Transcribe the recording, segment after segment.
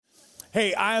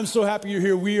Hey, I am so happy you're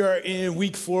here. We are in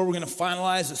week 4. We're going to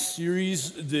finalize a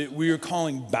series that we are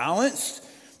calling Balanced.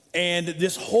 And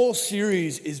this whole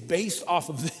series is based off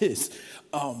of this.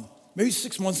 Maybe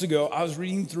 6 months ago, I was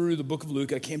reading through the book of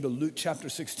Luke. I came to Luke chapter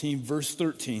 16, verse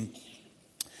 13.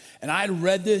 And I had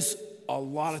read this a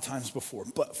lot of times before,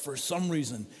 but for some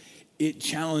reason, it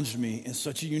challenged me in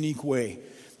such a unique way.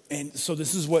 And so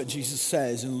this is what Jesus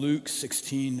says in Luke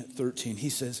 16, 13. He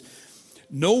says,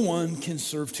 "No one can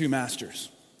serve two masters.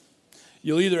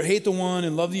 You'll either hate the one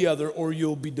and love the other, or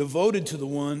you'll be devoted to the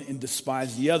one and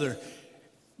despise the other.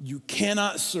 You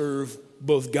cannot serve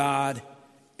both God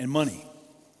and money."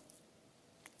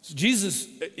 So Jesus,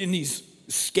 in these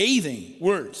scathing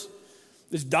words,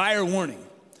 this dire warning,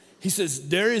 he says,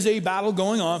 there is a battle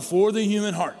going on for the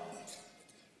human heart.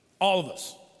 All of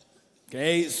us.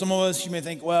 Okay, some of us, you may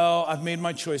think, well, I've made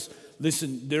my choice.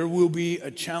 Listen, there will be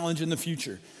a challenge in the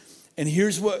future. And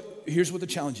here's what the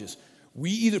challenge is.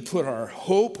 We either put our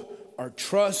hope, our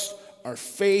trust, our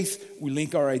faith, we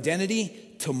link our identity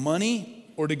to money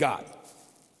or to God.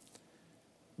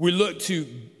 We look to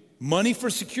money for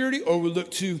security or we look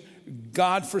to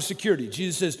God for security.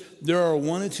 Jesus says there are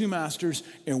one and two masters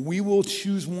and we will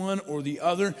choose one or the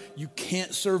other. You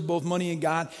can't serve both money and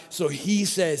God. So he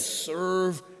says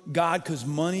serve God because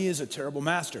money is a terrible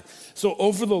master. So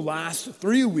over the last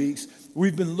 3 weeks,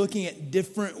 we've been looking at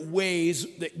different ways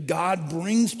that God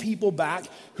brings people back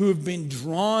who have been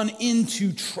drawn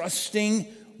into trusting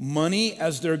money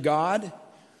as their God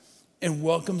and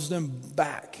welcomes them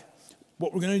back.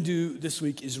 What we're going to do this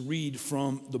week is read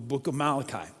from the book of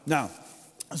Malachi. Now,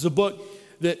 it's a book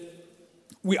that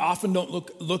we often don't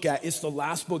look at. It's the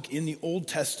last book in the Old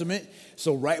Testament.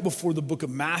 So right before the book of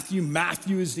Matthew.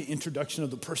 Matthew is the introduction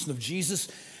of the person of Jesus.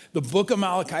 The book of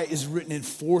Malachi is written in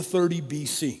 430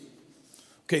 BC.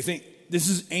 Okay, think this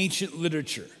is ancient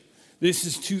literature. This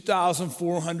is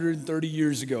 2,430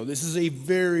 years ago. This is a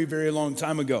very, very long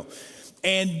time ago.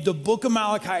 And the book of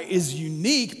Malachi is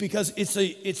unique because it's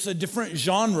a different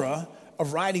genre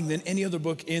of writing than any other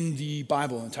book in the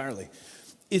Bible entirely.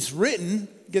 It's written,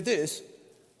 get this,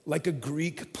 like a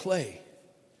Greek play.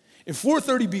 In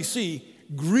 430 BC,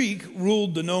 Greek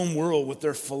ruled the known world with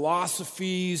their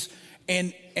philosophies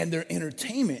and their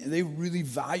entertainment. And they really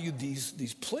valued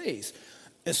these plays.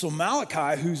 And so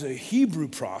Malachi, who's a Hebrew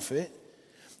prophet,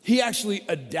 he actually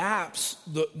adapts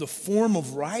the form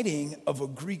of writing of a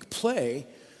Greek play,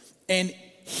 and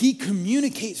he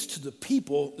communicates to the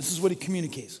people, this is what he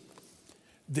communicates.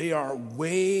 They are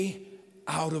way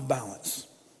out of balance.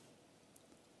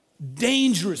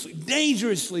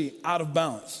 Dangerously out of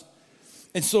balance.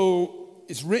 And so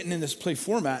it's written in this play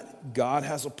format. God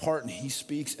has a part and he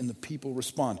speaks and the people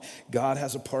respond. God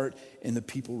has a part and the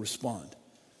people respond.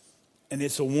 And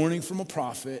it's a warning from a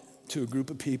prophet to a group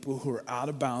of people who are out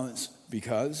of balance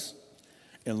because,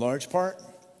 in large part,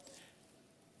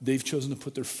 they've chosen to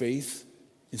put their faith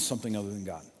in something other than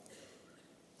God.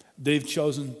 They've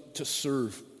chosen to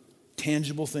serve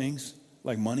tangible things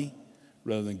like money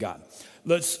rather than God.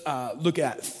 Let's look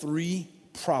at 3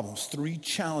 problems, 3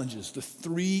 challenges, the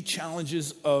 3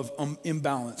 challenges of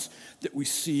imbalance that we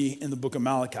see in the book of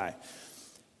Malachi.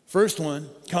 First one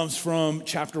comes from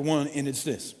chapter 1, and it's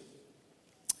this.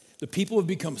 The people have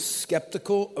become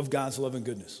skeptical of God's love and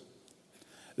goodness.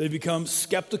 They've become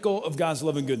skeptical of God's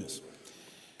love and goodness.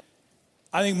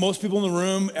 I think most people in the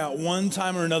room at one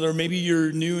time or another, maybe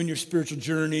you're new in your spiritual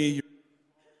journey.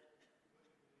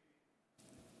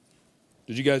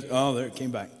 Did you guys? Oh, there it came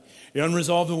back. You're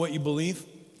unresolved in what you believe.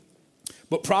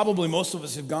 But probably most of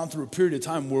us have gone through a period of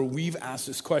time where we've asked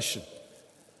this question.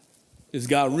 Is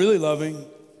God really loving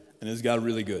and is God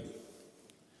really good?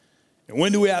 And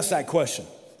when do we ask that question?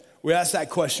 We ask that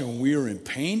question when we are in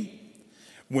pain,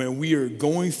 when we are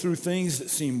going through things that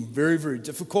seem very, very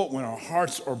difficult, when our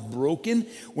hearts are broken,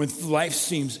 when life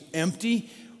seems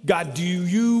empty. God, do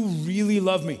you really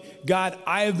love me? God,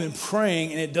 I have been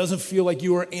praying and it doesn't feel like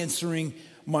you are answering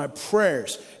my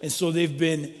prayers. And so they've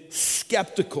been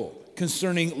skeptical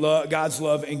concerning God's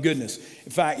love and goodness.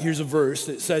 In fact, here's a verse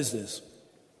that says this.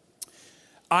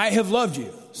 I have loved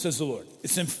you, says the Lord.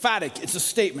 It's emphatic. It's a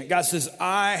statement. God says,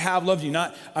 I have loved you.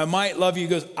 Not, I might love you. He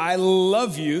goes, I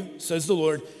love you, says the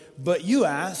Lord. But you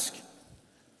ask,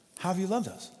 how have you loved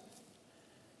us?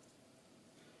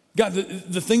 God,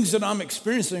 the things that I'm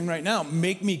experiencing right now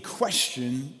make me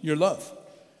question your love.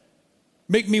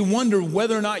 Make me wonder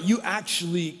whether or not you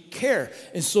actually care.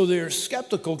 And so they're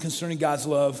skeptical concerning God's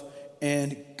love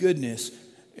and goodness.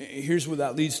 Here's what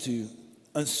that leads to.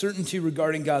 Uncertainty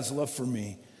regarding God's love for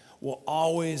me will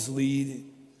always lead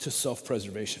to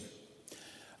self-preservation.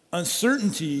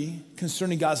 Uncertainty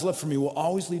concerning God's love for me will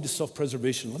always lead to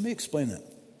self-preservation. Let me explain that.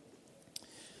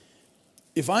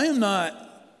 If I am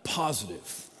not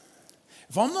positive,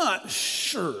 if I'm not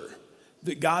sure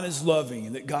that God is loving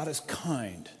and that God is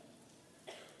kind,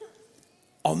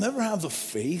 I'll never have the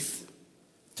faith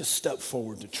to step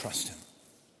forward to trust him.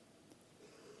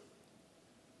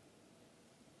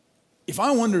 If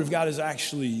I wonder if God is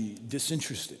actually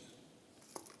disinterested,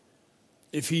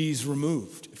 if he's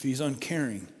removed, if he's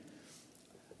uncaring,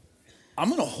 I'm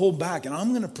going to hold back and I'm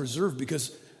going to preserve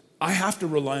because I have to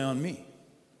rely on me.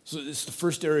 So it's the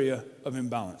first area of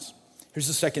imbalance. Here's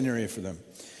the second area for them.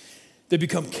 They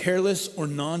become careless or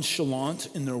nonchalant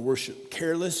in their worship.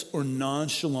 Careless or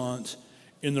nonchalant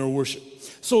in their worship.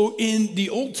 So in the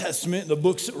Old Testament, the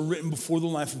books that were written before the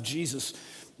life of Jesus,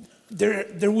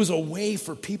 there was a way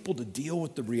for people to deal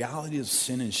with the reality of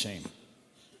sin and shame.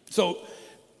 So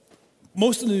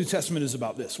most of the New Testament is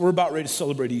about this. We're about ready to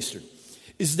celebrate Easter.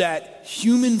 Is that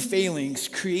human failings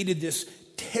created this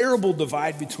terrible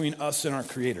divide between us and our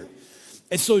Creator.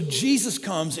 And so Jesus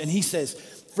comes and he says,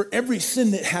 for every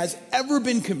sin that has ever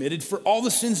been committed, for all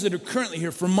the sins that are currently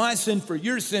here, for my sin, for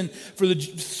your sin, for the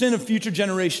sin of future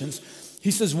generations,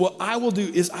 he says, what I will do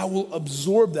is I will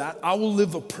absorb that. I will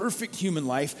live a perfect human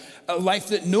life, a life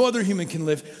that no other human can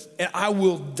live, and I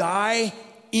will die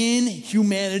in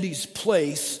humanity's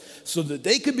place so that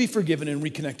they could be forgiven and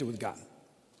reconnected with God.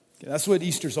 Okay, that's what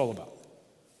Easter's all about.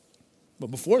 But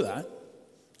before that,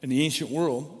 in the ancient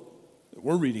world that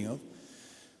we're reading of,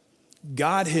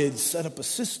 God had set up a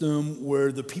system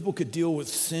where the people could deal with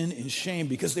sin and shame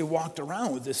because they walked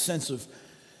around with this sense of,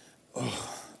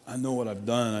 oh, I know what I've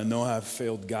done. I know I've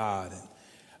failed God.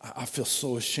 And I feel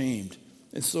so ashamed.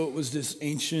 And so it was this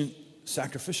ancient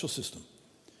sacrificial system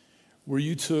where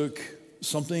you took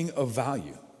something of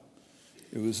value.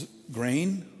 It was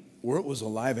grain or it was a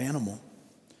live animal.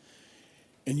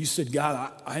 And you said,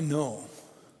 God, I know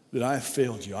that I have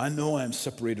failed you. I know I am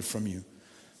separated from you.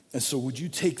 And so would you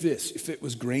take this? If it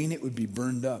was grain, it would be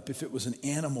burned up. If it was an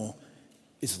animal,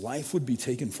 its life would be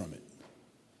taken from it.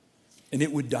 And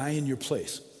it would die in your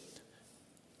place.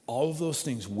 All of those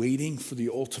things waiting for the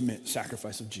ultimate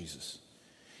sacrifice of Jesus.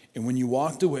 And when you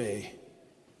walked away,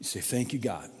 you say, thank you,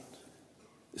 God.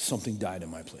 Something died in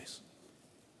my place.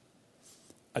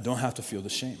 I don't have to feel the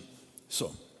shame.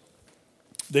 So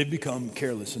they've become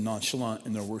careless and nonchalant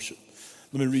in their worship.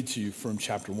 Let me read to you from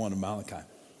chapter 1 of Malachi.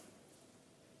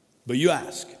 But you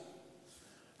ask,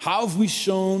 how have we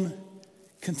shown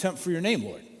contempt for your name,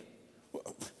 Lord?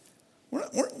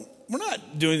 We're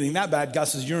not doing anything that bad. God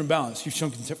says, you're in balance. You've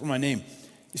shown contempt for my name.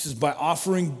 He says, by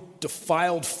offering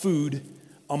defiled food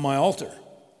on my altar.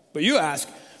 But you ask,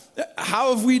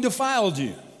 how have we defiled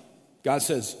you? God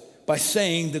says, by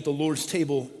saying that the Lord's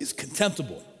table is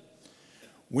contemptible.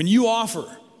 When you offer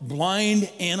blind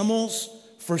animals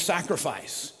for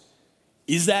sacrifice,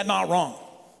 is that not wrong?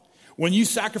 When you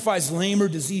sacrifice lame or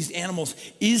diseased animals,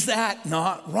 is that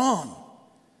not wrong?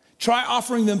 Try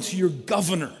offering them to your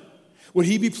governor. Would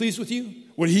he be pleased with you?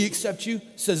 Would he accept you?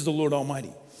 Says the Lord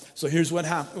Almighty. So here's what's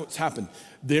happened.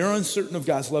 They're uncertain of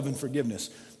God's love and forgiveness.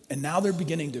 And now they're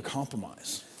beginning to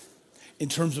compromise in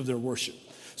terms of their worship.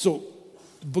 So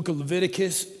the book of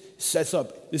Leviticus sets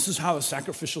up, this is how the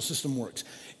sacrificial system works.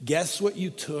 Guess what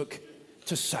you took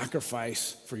to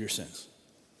sacrifice for your sins?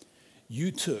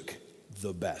 You took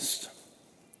the best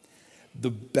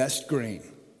grain,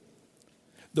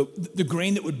 the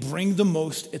grain that would bring the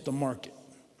most at the market.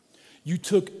 You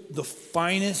took the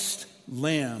finest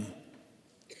lamb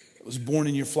that was born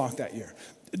in your flock that year.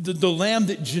 The lamb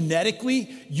that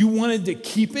genetically you wanted to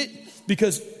keep it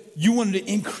because you wanted to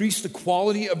increase the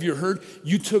quality of your herd.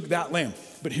 You took that lamb.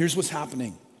 But here's what's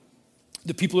happening.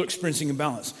 The people are experiencing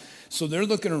imbalance. So they're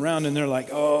looking around and they're like,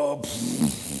 oh,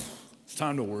 it's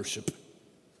time to worship.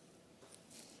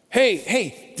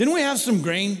 Hey, didn't we have some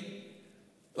grain?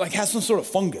 Like had some sort of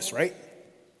fungus, right?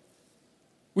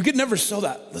 We could never sell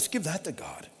that. Let's give that to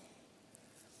God.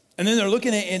 And then they're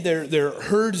looking at their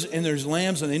herds and there's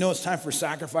lambs and they know it's time for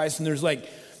sacrifice. And there's like,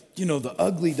 the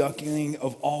ugly duckling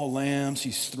of all lambs.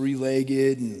 He's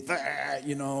three-legged and,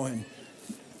 and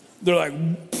they're like,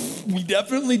 we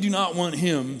definitely do not want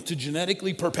him to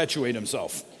genetically perpetuate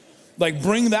himself. Like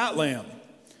bring that lamb.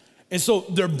 And so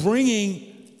they're bringing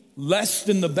less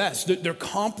than the best. They're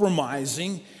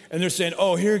compromising and they're saying,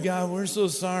 oh, here, God, we're so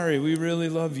sorry. We really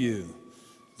love you.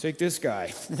 Take this guy.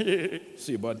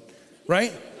 See you, bud.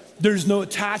 Right? There's no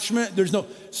attachment.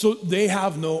 So they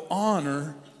have no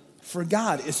honor for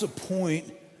God. It's a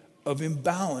point of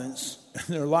imbalance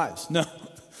in their lives. Now,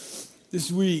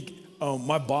 this week,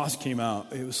 my boss came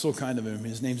out. It was so kind of him.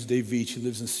 His name's Dave Veach. He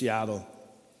lives in Seattle.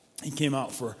 He came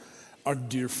out for our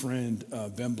dear friend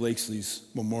Ben Blakesley's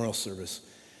memorial service.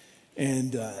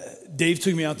 And Dave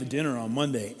took me out to dinner on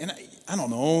Monday. And I don't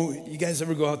know, you guys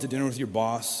ever go out to dinner with your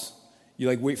boss? You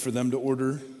like wait for them to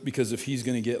order because if he's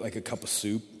going to get like a cup of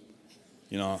soup,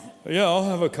 you know, yeah, I'll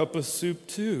have a cup of soup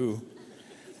too.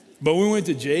 But we went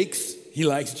to Jake's. He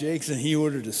likes Jake's and he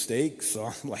ordered a steak. So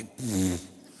I'm like,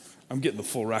 I'm getting the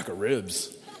full rack of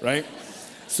ribs, right?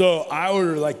 So I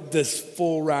ordered like this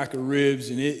full rack of ribs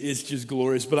and it's just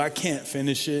glorious, but I can't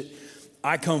finish it.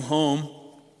 I come home,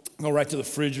 go right to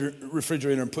the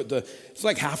refrigerator and put it's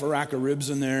like half a rack of ribs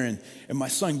in there. And my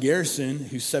son Garrison,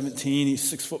 who's 17, he's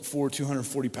 6'4",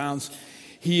 240 pounds.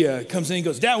 He comes in and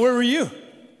goes, Dad, where were you?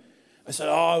 I said,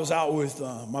 I was out with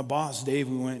my boss, Dave.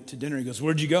 We went to dinner. He goes,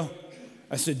 where'd you go?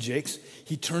 I said, Jake's.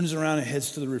 He turns around and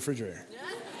heads to the refrigerator.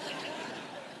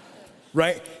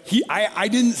 Right? I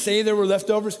didn't say there were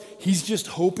leftovers. He's just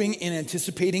hoping and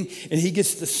anticipating, and he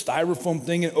gets the styrofoam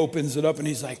thing and opens it up, and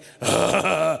he's like,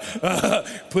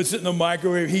 puts it in the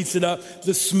microwave, heats it up.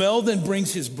 The smell then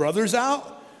brings his brothers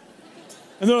out,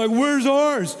 and they're like, where's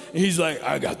ours? And he's like,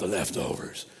 I got the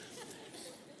leftovers.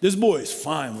 This boy is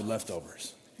fine with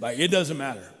leftovers. Like, it doesn't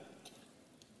matter.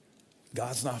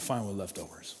 God's not fine with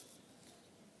leftovers.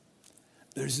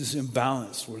 There's this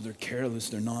imbalance where they're careless,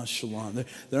 they're nonchalant,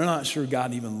 they're not sure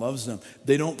God even loves them.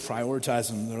 They don't prioritize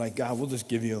them. They're like, God, we'll just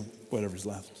give you whatever's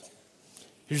left.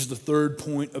 Here's the third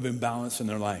point of imbalance in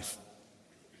their life.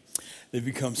 They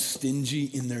become stingy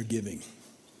in their giving.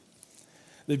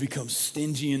 They become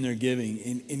stingy in their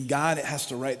giving. And God has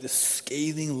to write this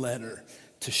scathing letter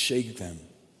to shake them.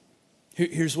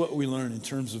 Here's what we learn in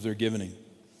terms of their giving.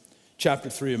 Chapter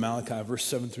 3 of Malachi, verse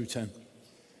 7 through 10.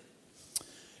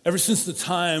 Ever since the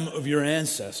time of your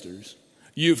ancestors,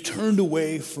 you have turned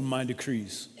away from my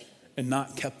decrees and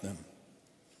not kept them.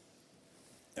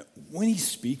 When he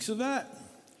speaks of that,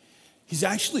 he's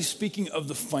actually speaking of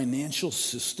the financial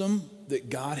system that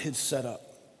God had set up.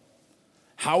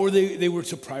 How they were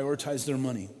to prioritize their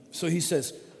money. So he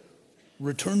says,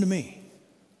 return to me.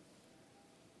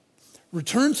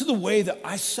 Return to the way that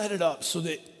I set it up so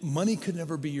that money could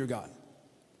never be your God.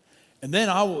 And then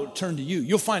I will turn to you.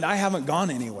 You'll find I haven't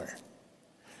gone anywhere.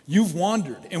 You've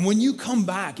wandered. And when you come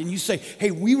back and you say,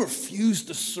 hey, we refuse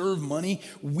to serve money,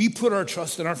 we put our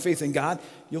trust and our faith in God,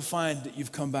 you'll find that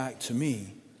you've come back to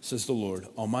me, says the Lord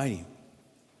Almighty.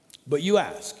 But you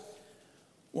ask,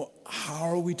 well, how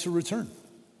are we to return?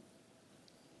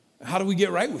 How do we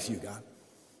get right with you, God?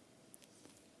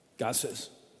 God says,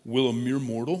 will a mere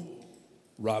mortal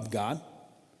rob God?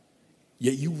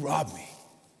 Yet you rob me.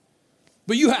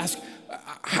 But you ask,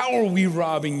 how are we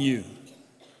robbing you?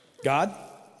 God,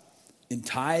 in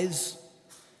tithes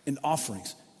and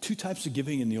offerings. Two types of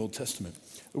giving in the Old Testament.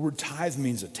 The word tithe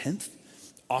means a tenth.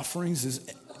 Offerings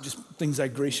is just things I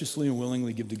graciously and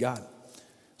willingly give to God.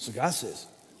 So God says,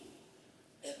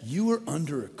 you are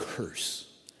under a curse.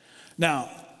 Now,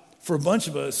 for a bunch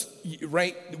of us,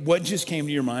 right, what just came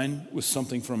to your mind was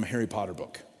something from a Harry Potter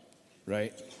book,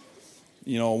 right?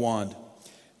 You know, a wand.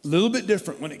 A little bit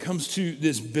different when it comes to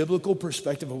this biblical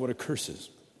perspective of what a curse is.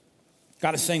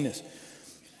 God is saying this.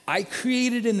 I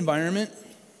created an environment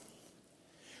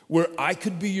where I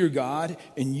could be your God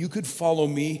and you could follow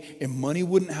me and money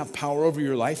wouldn't have power over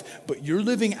your life, but you're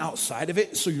living outside of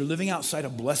it, so you're living outside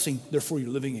of blessing, therefore you're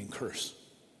living in curse.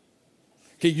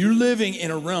 Okay, you're living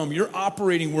in a realm, you're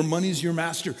operating where money's your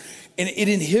master, and it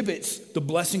inhibits the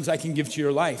blessings I can give to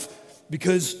your life.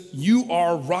 Because you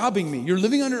are robbing me. You're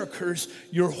living under a curse.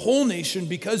 Your whole nation,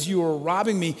 because you are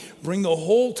robbing me, bring the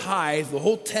whole tithe, the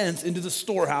whole tenth into the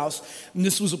storehouse. And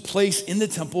this was a place in the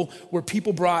temple where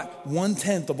people brought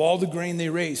 1/10 of all the grain they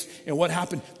raised. And what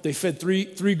happened? They fed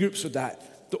three groups with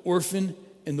that. The orphan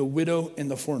and the widow and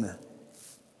the foreigner.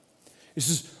 It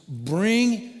says,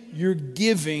 bring your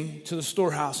giving to the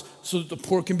storehouse so that the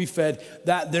poor can be fed,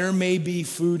 that there may be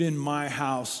food in my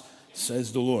house,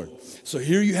 says the Lord. So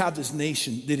here you have this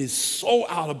nation that is so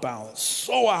out of balance,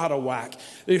 so out of whack.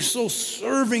 They're so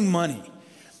serving money.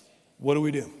 What do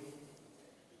we do?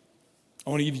 I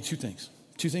want to give you two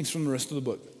things from the rest of the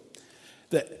book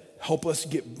that help us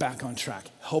get back on track,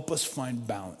 help us find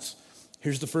balance.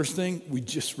 Here's the first thing. We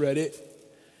just read it.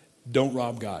 Don't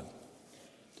rob God.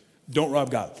 Don't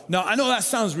rob God. Now, I know that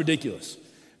sounds ridiculous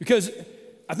because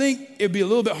I think it'd be a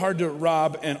little bit hard to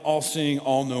rob an all-seeing,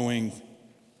 all-knowing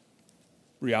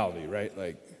reality, right?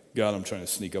 Like, God, I'm trying to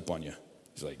sneak up on you.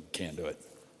 He's like, can't do it.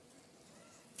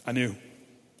 I knew.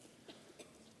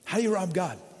 How do you rob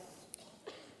God?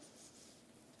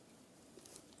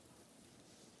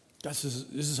 God says,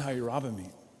 this is how you're robbing me.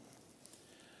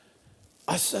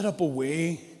 I set up a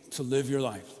way to live your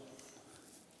life.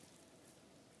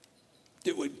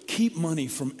 keep money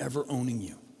from ever owning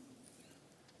you.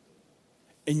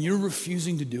 And you're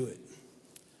refusing to do it.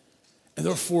 And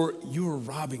therefore, you are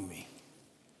robbing me.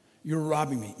 You're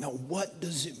robbing me. Now, what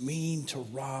does it mean to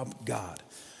rob God?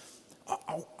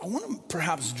 I want to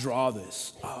perhaps draw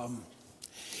this.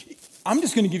 I'm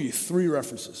just going to give you 3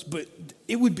 references, but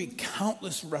it would be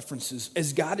countless references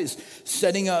as God is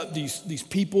setting up these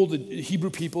people, the Hebrew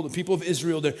people, the people of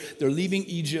Israel. They're leaving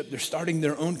Egypt. They're starting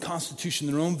their own constitution,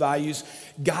 their own values.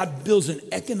 God builds an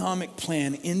economic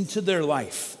plan into their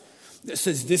life that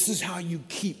says this is how you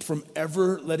keep from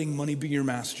ever letting money be your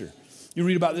master. You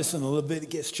read about this in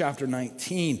Leviticus chapter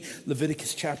 19,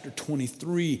 Leviticus chapter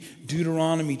 23,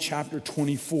 Deuteronomy chapter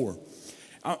 24.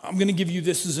 I'm going to give you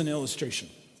this as an illustration.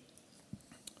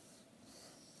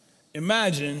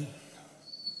 Imagine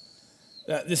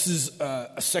that this is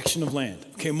a section of land.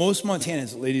 Okay, most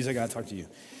Montanans, ladies, I got to talk to you.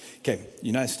 Okay, the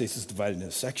United States is divided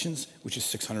into sections, which is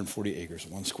 640 acres,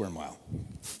 1 square mile.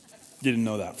 Didn't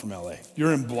know that from LA.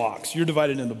 You're in blocks. You're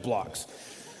divided into blocks.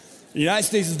 The United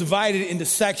States is divided into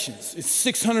sections. It's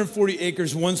 640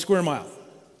 acres, 1 square mile.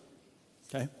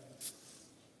 Okay?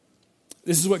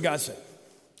 This is what God said.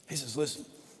 He says, listen,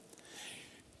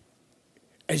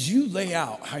 as you lay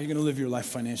out how you're going to live your life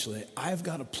financially, I've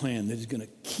got a plan that is going to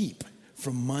keep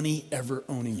from money ever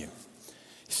owning you.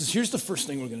 He says, here's the first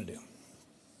thing we're going to do.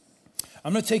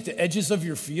 I'm going to take the edges of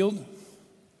your field,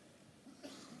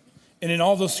 and in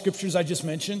all those scriptures I just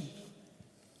mentioned,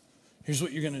 here's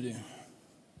what you're going to do.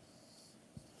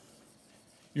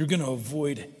 You're going to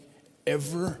avoid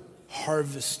ever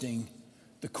harvesting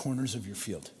the corners of your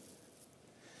field.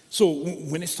 So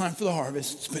when it's time for the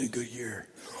harvest, it's been a good year.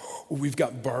 We've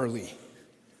got barley.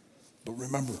 But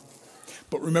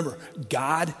remember,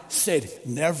 God said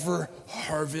never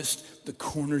harvest the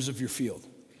corners of your field.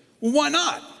 Well, why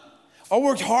not? I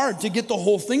worked hard to get the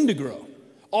whole thing to grow,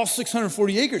 all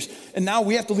 640 acres. And now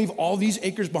we have to leave all these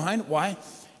acres behind. Why?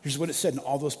 Here's what it said in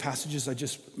all those passages I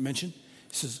just mentioned.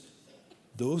 It says,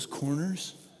 those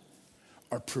corners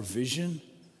are provision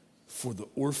for the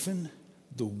orphan,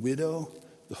 the widow,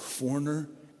 the foreigner,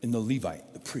 and the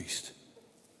Levite, the priest.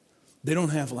 They don't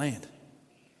have land.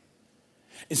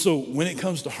 And so when it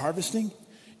comes to harvesting,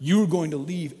 you are going to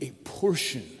leave a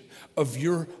portion of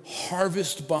your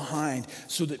harvest behind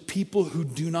so that people who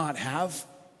do not have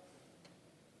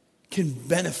can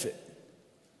benefit.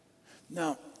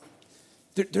 Now,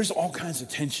 there's all kinds of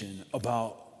tension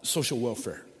about social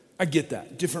welfare. I get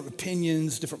that. Different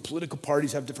opinions, different political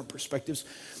parties have different perspectives.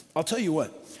 I'll tell you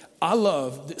what, I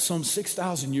love that some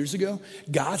 6,000 years ago,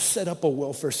 God set up a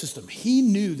welfare system. He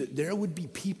knew that there would be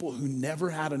people who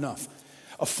never had enough.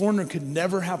 A foreigner could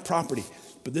never have property.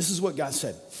 But this is what God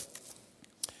said.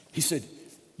 He said,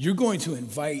 you're going to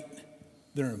invite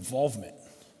their involvement.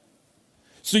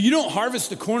 So you don't harvest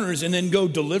the corners and then go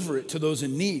deliver it to those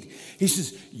in need. He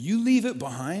says, you leave it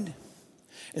behind.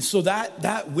 And so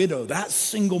that widow, that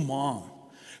single mom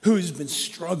who has been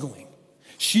struggling,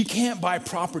 she can't buy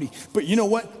property, but you know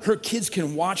what? Her kids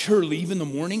can watch her leave in the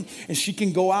morning and she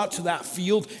can go out to that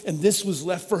field and this was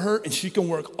left for her and she can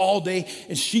work all day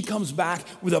and she comes back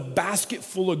with a basket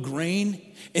full of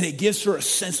grain and it gives her a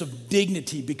sense of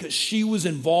dignity because she was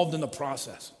involved in the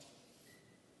process.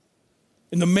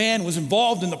 And the man was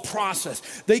involved in the process.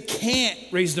 They can't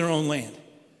raise their own land.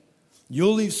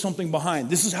 You'll leave something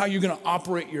behind. This is how you're going to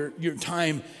operate your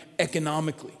time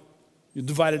economically. You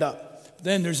divide it up.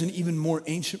 Then there's an even more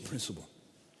ancient principle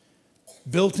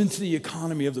built into the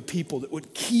economy of the people that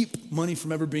would keep money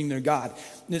from ever being their God.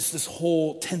 And it's this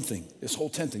whole tenthing,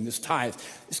 this tithe.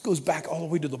 This goes back all the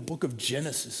way to the book of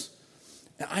Genesis.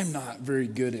 Now, I'm not very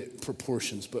good at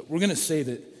proportions, but we're going to say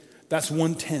that that's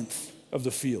 1/10 of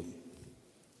the field.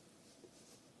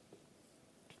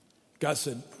 God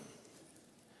said,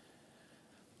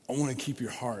 I want to keep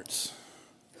your hearts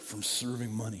from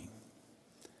serving money.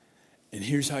 And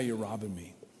here's how you're robbing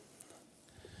me.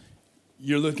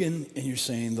 You're looking and you're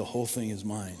saying the whole thing is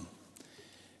mine.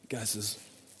 God says,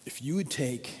 if you would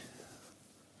take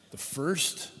the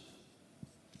first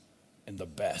and the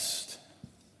best,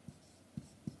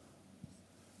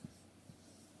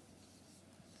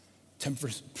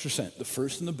 10%, the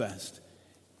first and the best,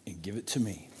 and give it to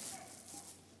me,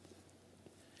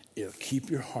 it'll keep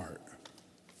your heart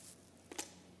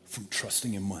from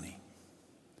trusting in money.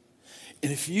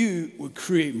 And if you would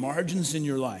create margins in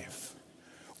your life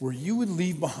where you would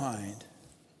leave behind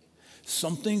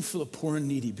something for the poor and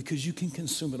needy because you can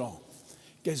consume it all.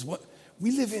 Guys, what? We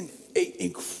live in an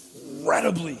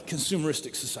incredibly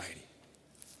consumeristic society.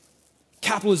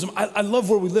 Capitalism, I love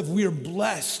where we live. We are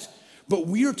blessed, but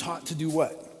we are taught to do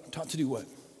what? Taught to do what?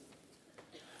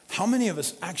 How many of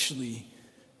us actually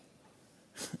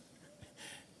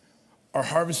are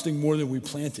harvesting more than we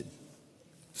planted.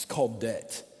 It's called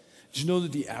debt. Did you know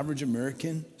that the average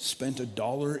American spent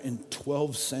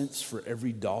 $1.12 for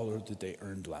every dollar that they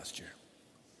earned last year?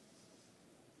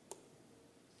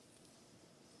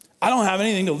 I don't have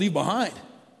anything to leave behind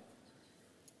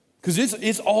because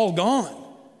it's all gone.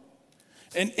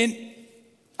 And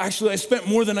actually, I spent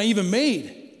more than I even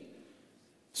made.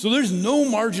 So there's no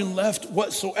margin left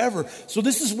whatsoever. So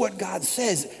this is what God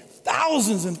says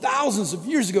thousands and thousands of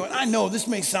years ago. And I know this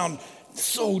may sound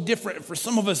so different. For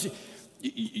some of us,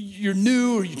 you're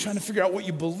new or you're trying to figure out what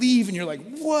you believe and you're like,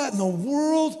 what in the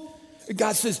world? And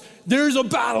God says, there's a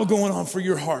battle going on for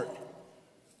your heart.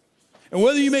 And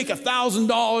whether you make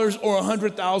 $1,000 or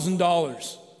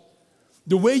 $100,000,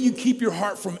 the way you keep your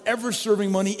heart from ever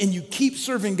serving money and you keep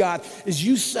serving God is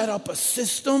you set up a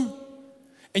system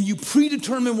and you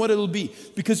predetermine what it'll be.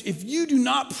 Because if you do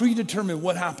not predetermine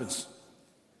what happens,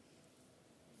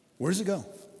 where does it go?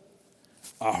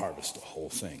 I harvest the whole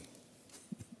thing.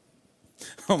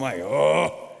 I'm like,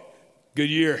 oh, good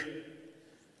year.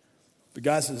 But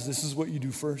God says, this is what you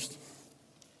do first.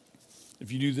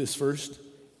 If you do this first,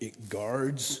 it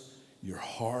guards your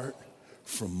heart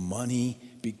from money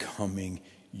becoming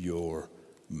your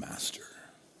master.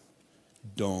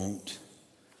 Don't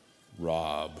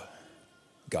rob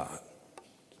God.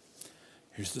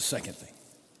 Here's the second thing.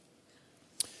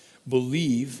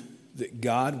 Believe that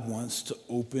God wants to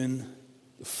open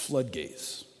the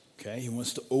floodgates. Okay? He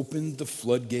wants to open the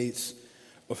floodgates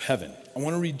of heaven. I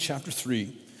want to read chapter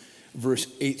 3, verse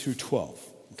 8 through 12.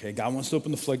 Okay? God wants to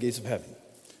open the floodgates of heaven.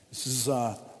 This is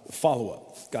a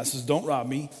follow-up. God says, don't rob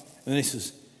me. And then he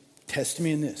says, test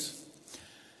me in this.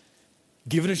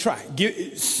 Give it a try.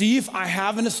 See if I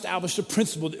haven't established a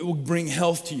principle that will bring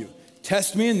health to you.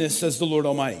 Test me in this, says the Lord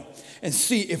Almighty, and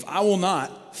see if I will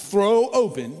not throw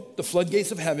open the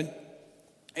floodgates of heaven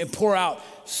and pour out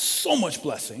so much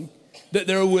blessing that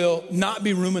there will not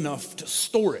be room enough to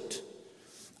store it.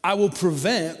 I will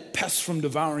prevent pests from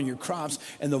devouring your crops,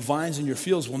 and the vines in your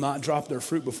fields will not drop their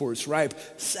fruit before it's ripe,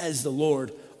 says the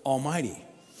Lord Almighty.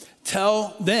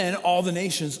 Tell then all the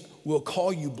nations will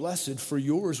call you blessed, for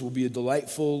yours will be a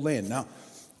delightful land. Now,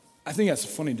 I think that's a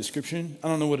funny description. I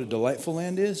don't know what a delightful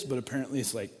land is, but apparently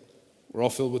it's like we're all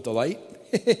filled with delight,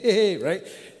 right?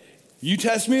 You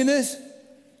test me in this,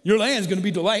 your land is going to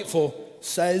be delightful,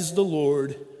 says the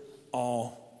Lord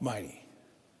Almighty.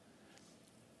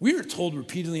 We are told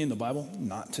repeatedly in the Bible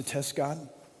not to test God.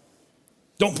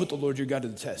 Don't put the Lord your God to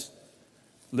the test.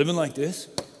 Living like this,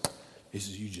 he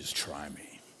says, you just try me.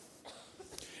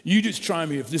 You just try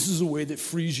me if this is a way that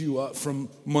frees you up from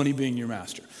money being your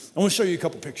master. I want to show you a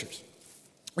couple pictures.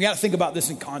 We got to think about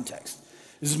this in context.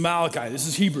 This is Malachi. This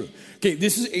is Hebrew. Okay,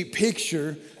 this is a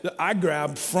picture that I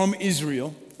grabbed from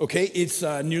Israel. Okay, it's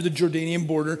near the Jordanian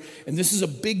border. And this is a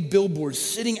big billboard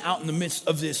sitting out in the midst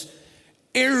of this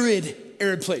arid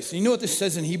place. And you know what this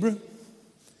says in Hebrew?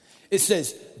 It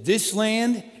says, this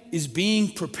land is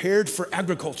being prepared for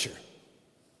agriculture.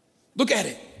 Look at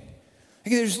it.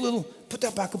 Okay, there's little, put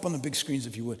that back up on the big screens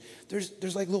if you would.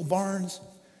 There's like little barns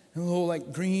and little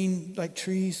like green like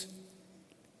trees.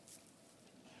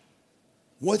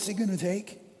 What's it gonna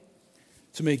take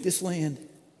to make this land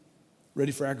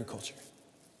ready for agriculture?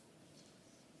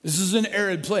 This is an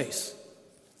arid place.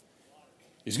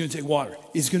 It's gonna take water.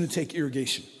 It's gonna take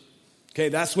irrigation. Okay,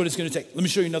 that's what it's gonna take. Let me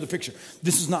show you another picture.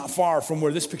 This is not far from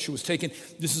where this picture was taken.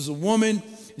 This is a woman.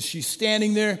 She's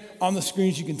standing there on the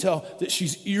screens. You can tell that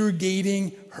she's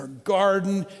irrigating her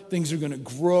garden. Things are gonna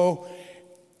grow.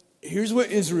 Here's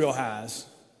what Israel has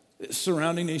that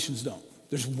surrounding nations don't.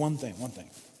 There's one thing.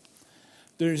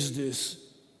 There's this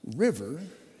river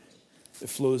that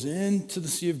flows into the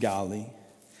Sea of Galilee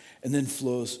and then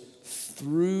flows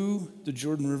through the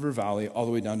Jordan River Valley all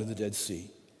the way down to the Dead Sea.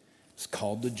 It's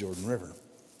called the Jordan River.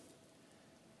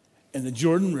 And the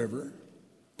Jordan River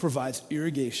provides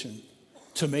irrigation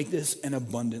to make this an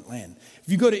abundant land.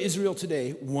 If you go to Israel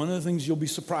today, one of the things you'll be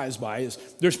surprised by is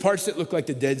there's parts that look like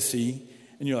the Dead Sea,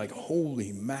 and you're like,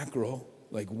 holy mackerel,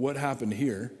 like what happened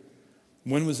here?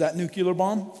 When was that nuclear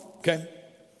bomb? Okay.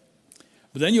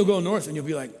 But then you'll go north and you'll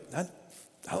be like, that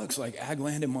looks like ag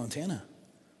land in Montana.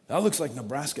 That looks like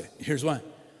Nebraska. Here's why.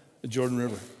 The Jordan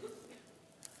River.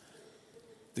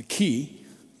 The key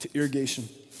to irrigation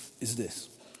is this.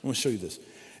 I want to show you this.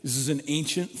 This is an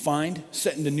ancient find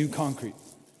set into new concrete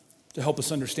to help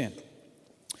us understand.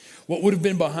 What would have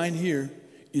been behind here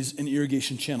is an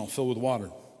irrigation channel filled with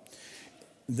water.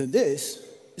 Then this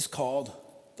is called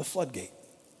the floodgate.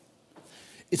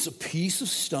 It's a piece of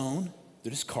stone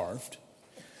that is carved,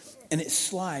 and it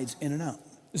slides in and out.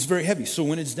 It's very heavy, so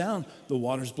when it's down, the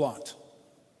water's blocked.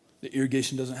 The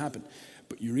irrigation doesn't happen.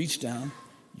 But you reach down,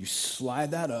 you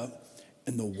slide that up,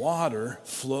 and the water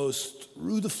flows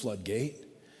through the floodgate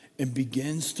and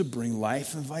begins to bring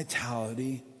life and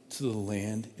vitality to the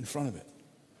land in front of it.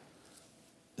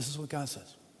 This is what God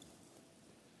says.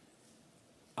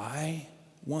 I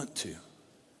want to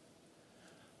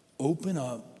open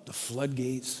up the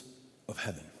floodgates of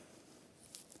heaven.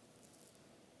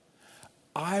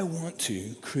 I want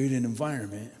to create an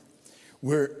environment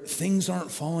where things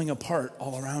aren't falling apart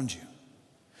all around you.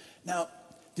 Now,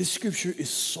 this scripture is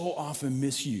so often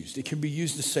misused. It can be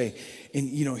used to say, and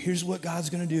here's what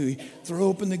God's gonna do. Throw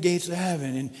open the gates of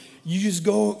heaven, and you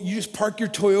just park your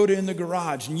Toyota in the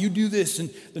garage, and you do this,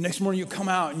 and the next morning you come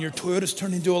out, and your Toyota's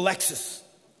turned into a Lexus.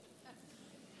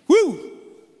 Woo!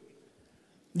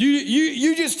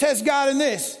 You just test God in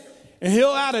this, and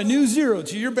he'll add a new zero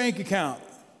to your bank account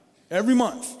every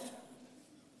month.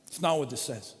 It's not what this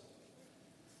says.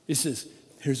 It says,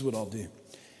 here's what I'll do.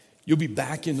 You'll be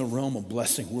back in the realm of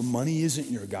blessing where money isn't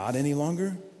your God any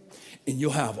longer, and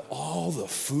you'll have all the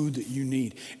food that you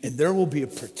need. And there will be a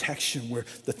protection where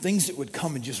the things that would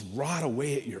come and just rot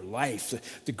away at your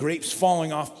life, the grapes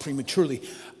falling off prematurely,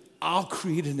 I'll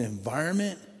create an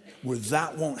environment where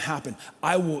that won't happen.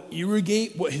 I will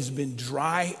irrigate what has been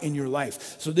dry in your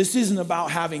life. So this isn't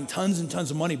about having tons and tons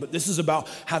of money, but this is about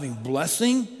having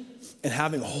blessing and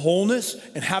having wholeness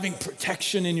and having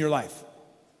protection in your life.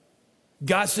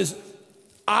 God says,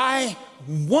 I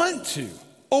want to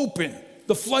open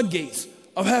the floodgates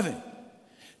of heaven.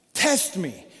 Test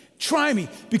me, try me,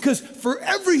 because for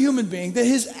every human being that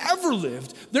has ever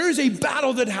lived, there is a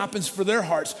battle that happens for their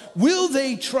hearts. Will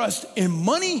they trust in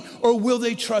money or will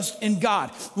they trust in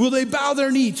God? Will they bow their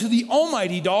knee to the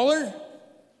almighty dollar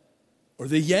or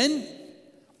the yen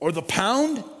or the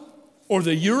pound or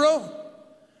the euro?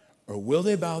 Or will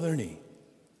they bow their knee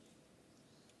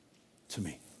to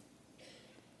me?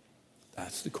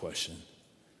 That's the question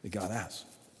that God asks.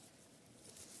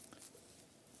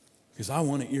 Because I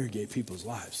want to irrigate people's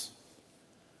lives.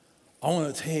 I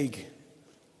want to take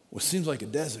what seems like a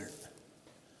desert,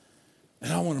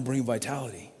 and I want to bring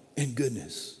vitality and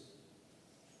goodness.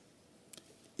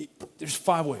 There's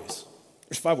 5 ways.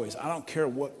 There's 5 ways. I don't care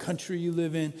what country you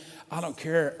live in. I don't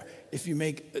care if you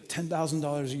make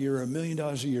 $10,000 a year or $1 million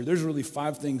a year. There's really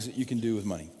 5 things that you can do with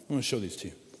money. I'm going to show these to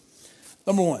you.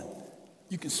 Number 1,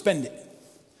 you can spend it.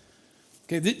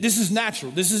 Okay, this is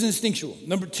natural. This is instinctual.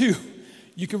 Number 2,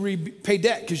 you can repay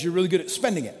debt because you're really good at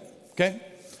spending it. Okay?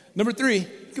 Number 3, you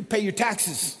can pay your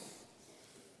taxes.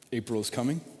 April is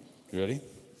coming. You ready?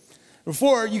 Number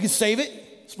 4, you can save it.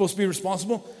 It's supposed to be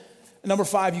responsible. And number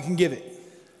 5, you can give it.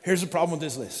 Here's the problem with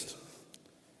this list.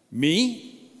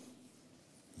 Me,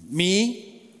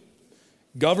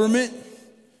 government,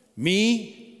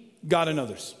 me, God, and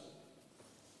others.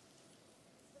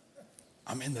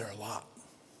 I'm in there a lot.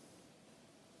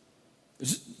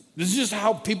 This is just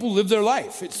how people live their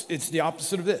life. It's the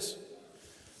opposite of this.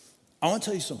 I want to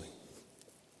tell you something.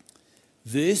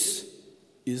 This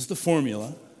is the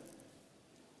formula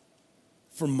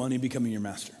for money becoming your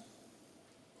master.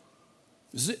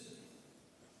 This is it.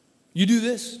 You do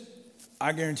this,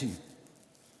 I guarantee you,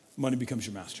 money becomes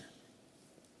your master.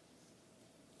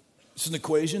 It's an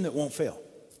equation that won't fail.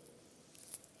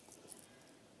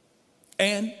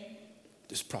 And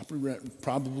this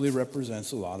probably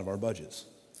represents a lot of our budgets.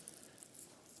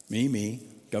 Me,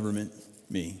 government,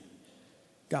 me,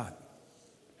 God.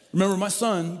 Remember, my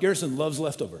son, Garrison, loves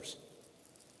leftovers.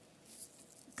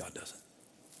 God doesn't.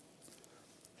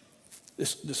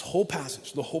 This whole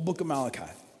passage, the whole book of Malachi,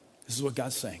 this is what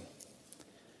God's saying.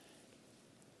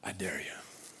 I dare you.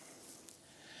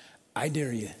 I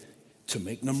dare you to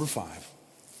make number 5,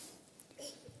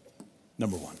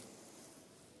 number 1.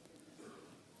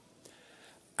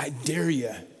 I dare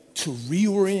you to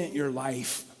reorient your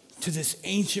life to this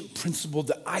ancient principle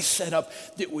that I set up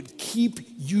that would keep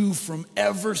you from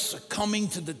ever succumbing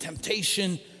to the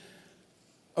temptation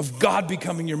of God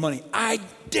becoming your money. I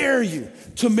dare you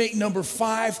to make number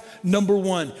 5, number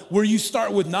 1, where you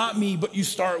start with not me, but you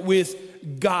start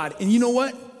with God. And you know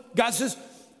what? God says,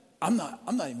 I'm not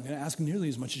even going to ask nearly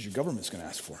as much as your government's going to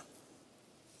ask for.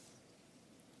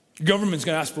 Your government's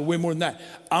going to ask for way more than that.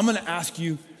 I'm going to ask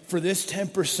you for this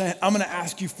 10%. I'm going to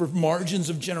ask you for margins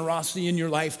of generosity in your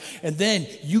life. And then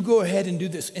you go ahead and do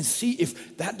this and see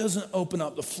if that doesn't open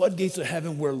up the floodgates of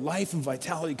heaven where life and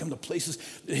vitality come to places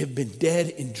that have been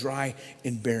dead and dry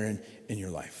and barren in your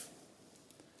life.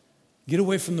 Get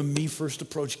away from the me first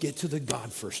approach. Get to the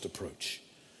God first approach.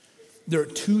 There are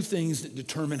 2 things that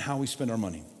determine how we spend our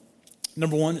money.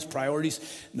 Number 1 is priorities.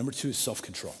 Number 2 is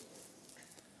self-control.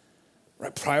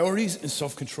 Right? Priorities and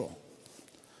self-control.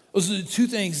 Those are the 2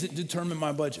 things that determine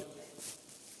my budget.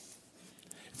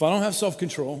 If I don't have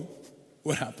self-control,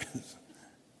 what happens?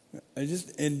 I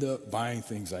just end up buying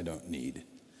things I don't need.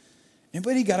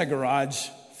 Anybody got a garage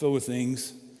filled with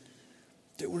things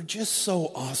that were just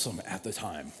so awesome at the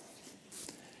time?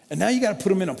 And now you got to put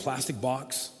them in a plastic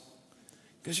box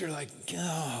because you're like,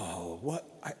 oh, what?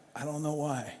 I don't know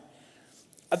why.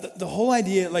 The whole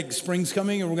idea, like spring's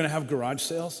coming and we're going to have garage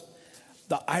sales,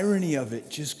 the irony of it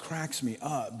just cracks me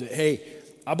up. That, hey,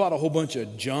 I bought a whole bunch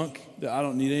of junk that I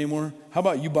don't need anymore. How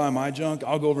about you buy my junk?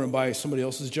 I'll go over and buy somebody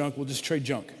else's junk. We'll just trade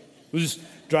junk. We'll just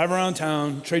drive around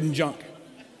town trading junk.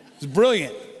 It's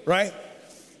brilliant, right?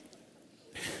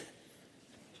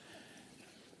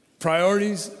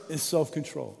 Priorities is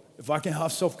self-control. If I can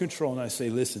have self-control and I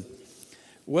say, listen,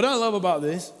 what I love about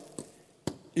this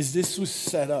is this was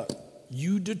set up.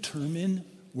 You determine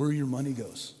where your money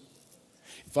goes.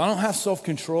 If I don't have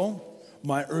self-control,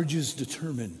 my urges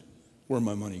determine where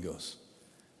my money goes.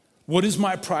 What is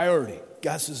my priority?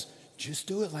 God says, just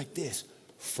do it like this.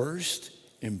 First,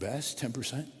 invest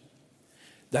 10%.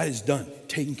 That is done,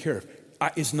 taken care of.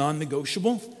 It's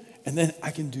non-negotiable. And then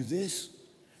I can do this.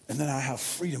 And then I have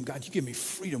freedom. God, you give me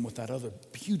freedom with that other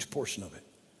huge portion of it.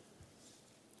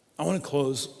 I want to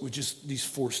close with just these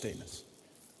 4 statements.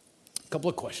 A couple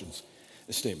of questions,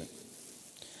 a statement.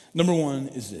 Number 1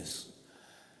 is this.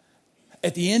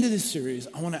 At the end of this series,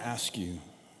 I want to ask you,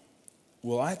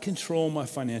 will I control my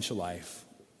financial life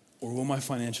or will my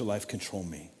financial life control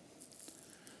me?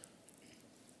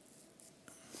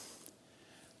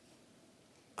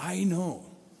 I know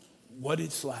what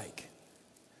it's like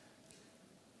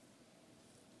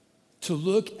to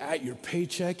look at your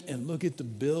paycheck and look at the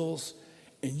bills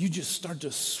and you just start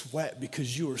to sweat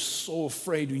because you are so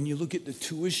afraid when you look at the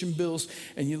tuition bills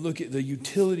and you look at the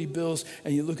utility bills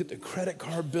and you look at the credit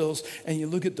card bills and you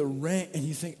look at the rent and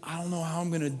you think, I don't know how I'm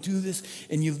going to do this.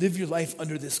 And you live your life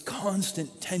under this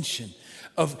constant tension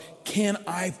of, can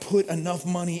I put enough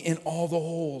money in all the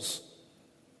holes?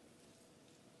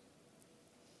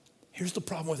 Here's the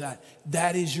problem with that.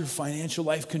 That is your financial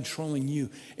life controlling you.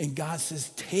 And God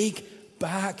says, take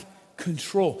back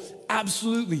control.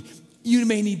 Absolutely. You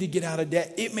may need to get out of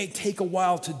debt. It may take a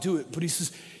while to do it. But he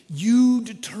says, you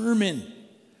determine.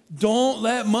 Don't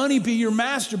let money be your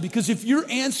master. Because if you're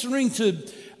answering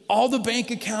to all the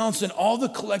bank accounts and all the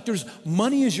collectors,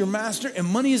 money is your master. And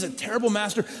money is a terrible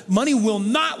master. Money will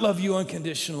not love you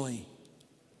unconditionally.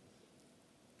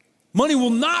 Money will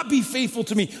not be faithful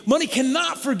to me. Money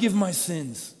cannot forgive my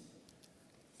sins.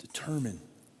 Determine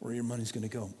where your money's going to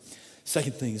go.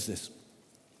 Second thing is this.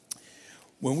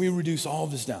 When we reduce all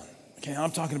of this down, okay,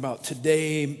 I'm talking about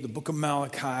today, the book of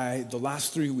Malachi, the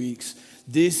last 3 weeks,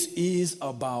 this is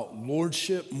about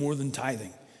lordship more than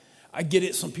tithing. I get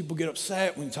it. Some people get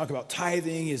upset when you talk about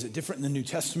tithing. Is it different in the New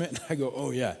Testament? And I go,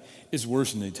 oh yeah, it's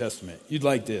worse in the New Testament. You'd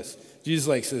like this.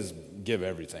 Jesus says, give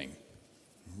everything.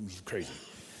 It's crazy.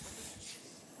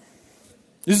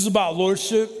 This is about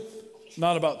lordship,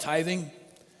 not about tithing,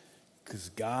 because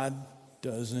God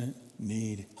doesn't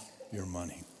need your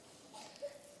money.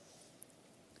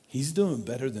 He's doing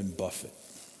better than Buffett.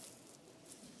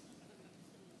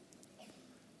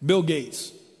 Bill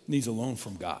Gates needs a loan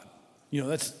from God. You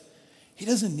know, he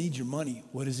doesn't need your money.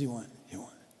 What does he want? He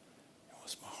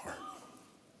wants my heart.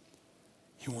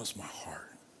 He wants my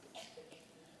heart.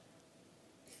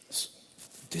 So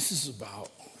this is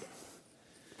about,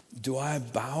 do I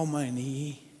bow my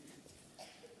knee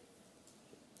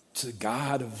to the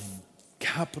God of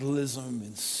capitalism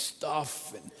and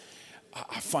stuff, and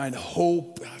I find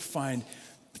hope, and I find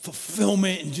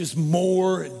fulfillment and just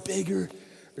more and bigger?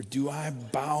 Or do I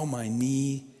bow my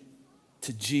knee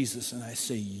to Jesus and I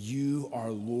say, you are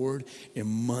Lord, and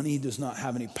money does not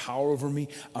have any power over me.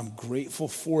 I'm grateful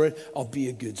for it. I'll be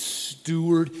a good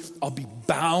steward. I'll be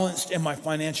balanced in my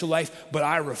financial life, but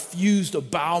I refuse to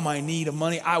bow my knee to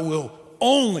money. I will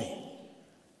only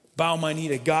bow my knee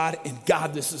to God, and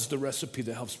God, this is the recipe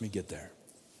that helps me get there.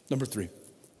 Number 3.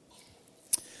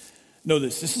 Know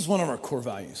this. This is one of our core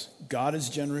values. God is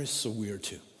generous, so we are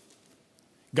too.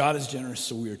 God is generous,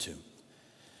 so we are too.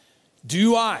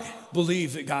 Do I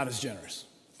believe that God is generous?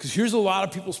 Because here's a lot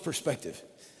of people's perspective.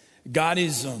 God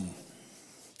is,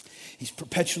 he's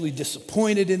perpetually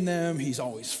disappointed in them. He's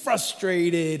always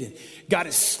frustrated. And God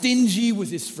is stingy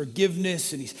with his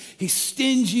forgiveness. And he's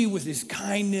stingy with his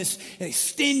kindness. And he's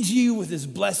stingy with his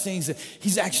blessings. And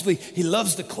he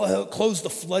loves to close the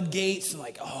floodgates. And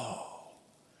like, oh,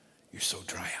 you're so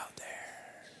dry out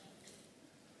there.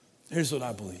 Here's what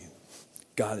I believe.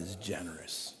 God is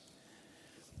generous.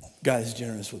 God is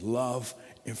generous with love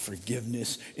and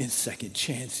forgiveness and second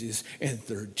chances and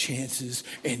third chances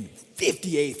and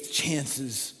 58th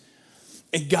chances.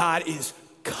 And God is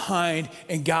kind,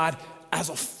 and God, as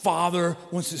a father,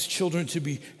 wants his children to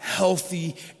be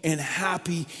healthy and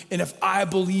happy. And if I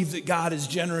believe that God is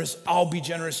generous, I'll be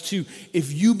generous too.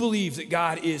 If you believe that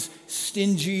God is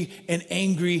stingy and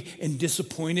angry and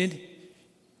disappointed,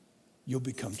 you'll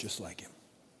become just like him.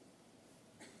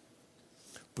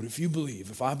 But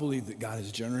if I believe that God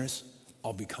is generous,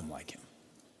 I'll become like him.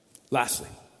 Lastly,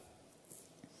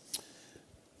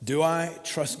 do I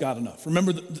trust God enough?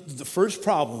 Remember, the first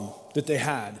problem that they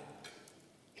had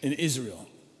in Israel,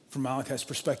 from Malachi's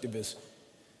perspective, is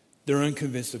they're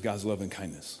unconvinced of God's love and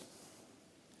kindness.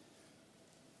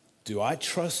 Do I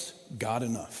trust God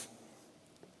enough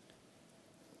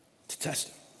to test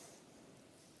him?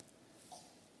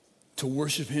 To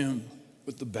worship him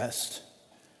with the best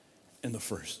and the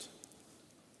first?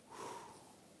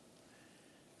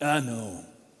 And I know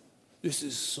this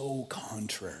is so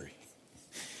contrary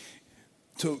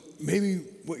to maybe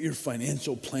what your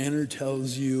financial planner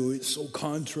tells you. It's so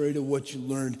contrary to what you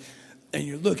learned. And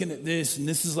you're looking at this, and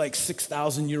this is like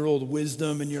 6,000-year-old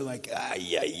wisdom, and you're like,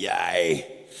 ay, ay, ay.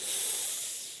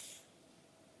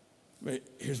 But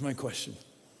here's my question.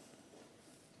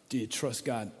 Do you trust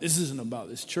God? This isn't about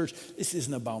this church. This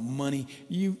isn't about money.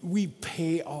 We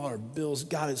pay all our bills.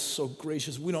 God is so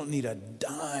gracious. We don't need a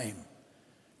dime.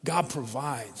 God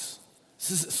provides.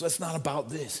 So it's not about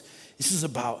this. This is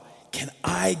about, can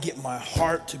I get my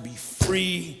heart to be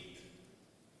free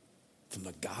from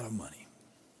the God of money?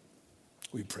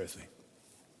 Will you pray with me?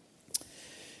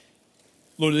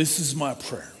 Lord, this is my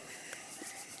prayer.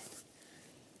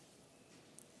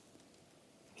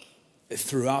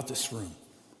 Throughout this room,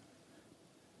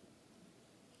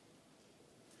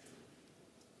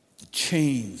 the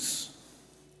chains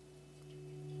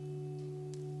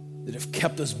that have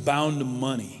kept us bound to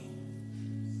money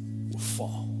will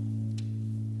fall.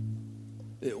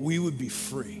 That we would be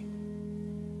free.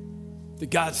 That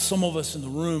God, some of us in the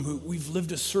room who we've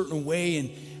lived a certain way,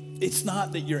 and it's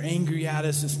not that you're angry at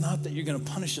us, it's not that you're gonna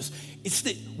punish us, it's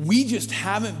that we just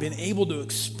haven't been able to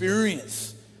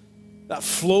experience that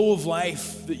flow of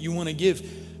life that you wanna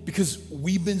give because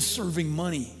we've been serving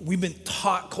money. We've been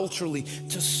taught culturally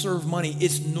to serve money.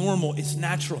 It's normal, it's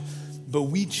natural, but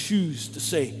we choose to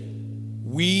say,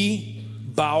 we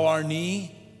bow our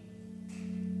knee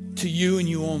to you and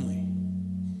you only.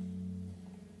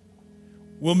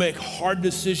 We'll make hard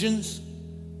decisions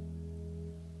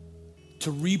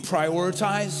to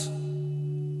reprioritize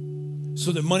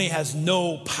so that money has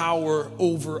no power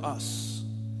over us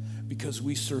because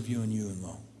we serve you and you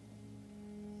alone.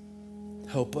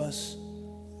 Help us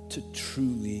to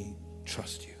truly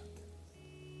trust you.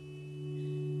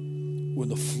 With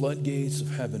the floodgates of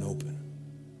heaven open,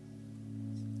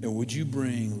 and would you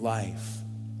bring life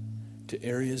to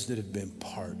areas that have been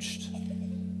parched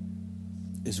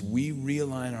as we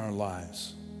realign our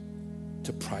lives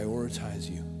to prioritize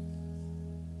you.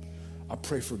 I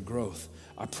pray for growth.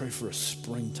 I pray for a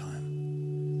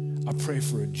springtime. I pray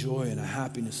for a joy and a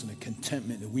happiness and a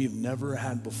contentment that we have never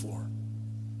had before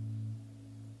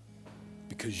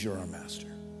because you're our master.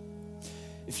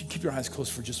 If you keep your eyes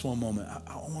closed for just one moment,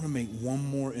 I want to make one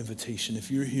more invitation.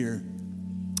 If you're here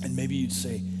and maybe you'd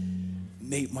say,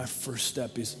 Nate, my first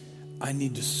step is I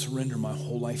need to surrender my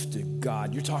whole life to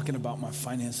God. You're talking about my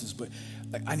finances, but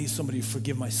I need somebody to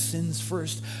forgive my sins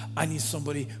first. I need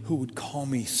somebody who would call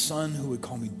me son, who would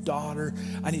call me daughter.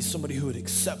 I need somebody who would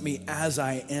accept me as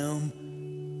I am.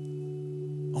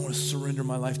 I want to surrender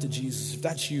my life to Jesus. If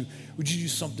that's you, would you do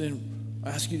something? I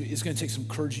ask you, it's going to take some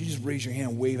courage. You just raise your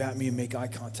hand, wave at me, and make eye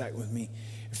contact with me.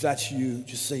 If that's you,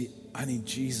 just say, I need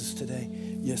Jesus today.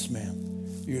 Yes, ma'am.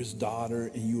 You're his daughter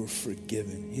and you are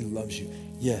forgiven. He loves you.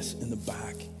 Yes, in the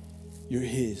back, you're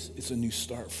his. It's a new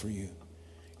start for you.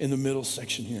 In the middle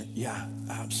section here, yeah,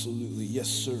 absolutely. Yes,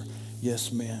 sir.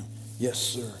 Yes, ma'am. Yes,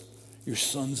 sir. You're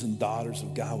sons and daughters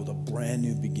of God with a brand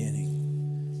new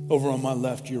beginning. Over on my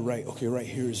left, you're right. Okay, right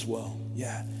here as well.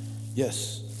 Yeah.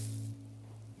 Yes.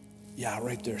 Yeah,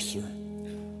 right there, sir.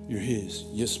 You're his.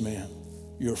 Yes, ma'am.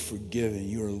 You're forgiven.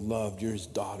 You're loved. You're his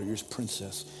daughter. You're his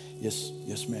princess. Yes,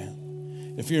 yes, ma'am.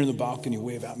 If you're in the balcony,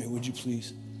 wave at me, would you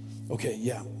please? Okay,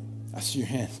 yeah, I see your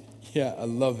hand. Yeah, I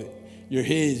love it. You're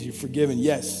his, you're forgiven.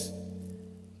 Yes.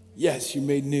 Yes, you're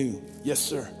made new. Yes,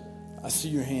 sir. I see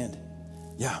your hand.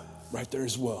 Yeah, right there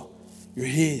as well. You're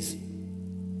his.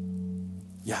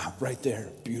 Yeah, right there.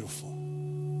 Beautiful.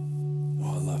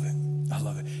 Oh, I love it. I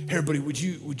love it. Hey, everybody, would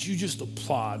you just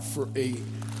applaud for a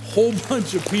whole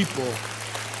bunch of people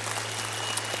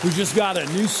who just got a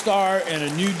new start and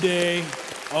a new day.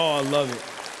 Oh, I love it.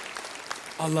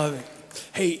 I love it.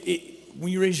 Hey,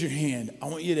 when you raise your hand, I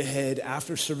want you to head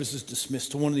after service is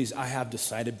dismissed to one of these I Have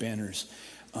Decided banners.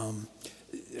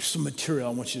 there's some material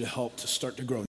I want you to help to start to grow.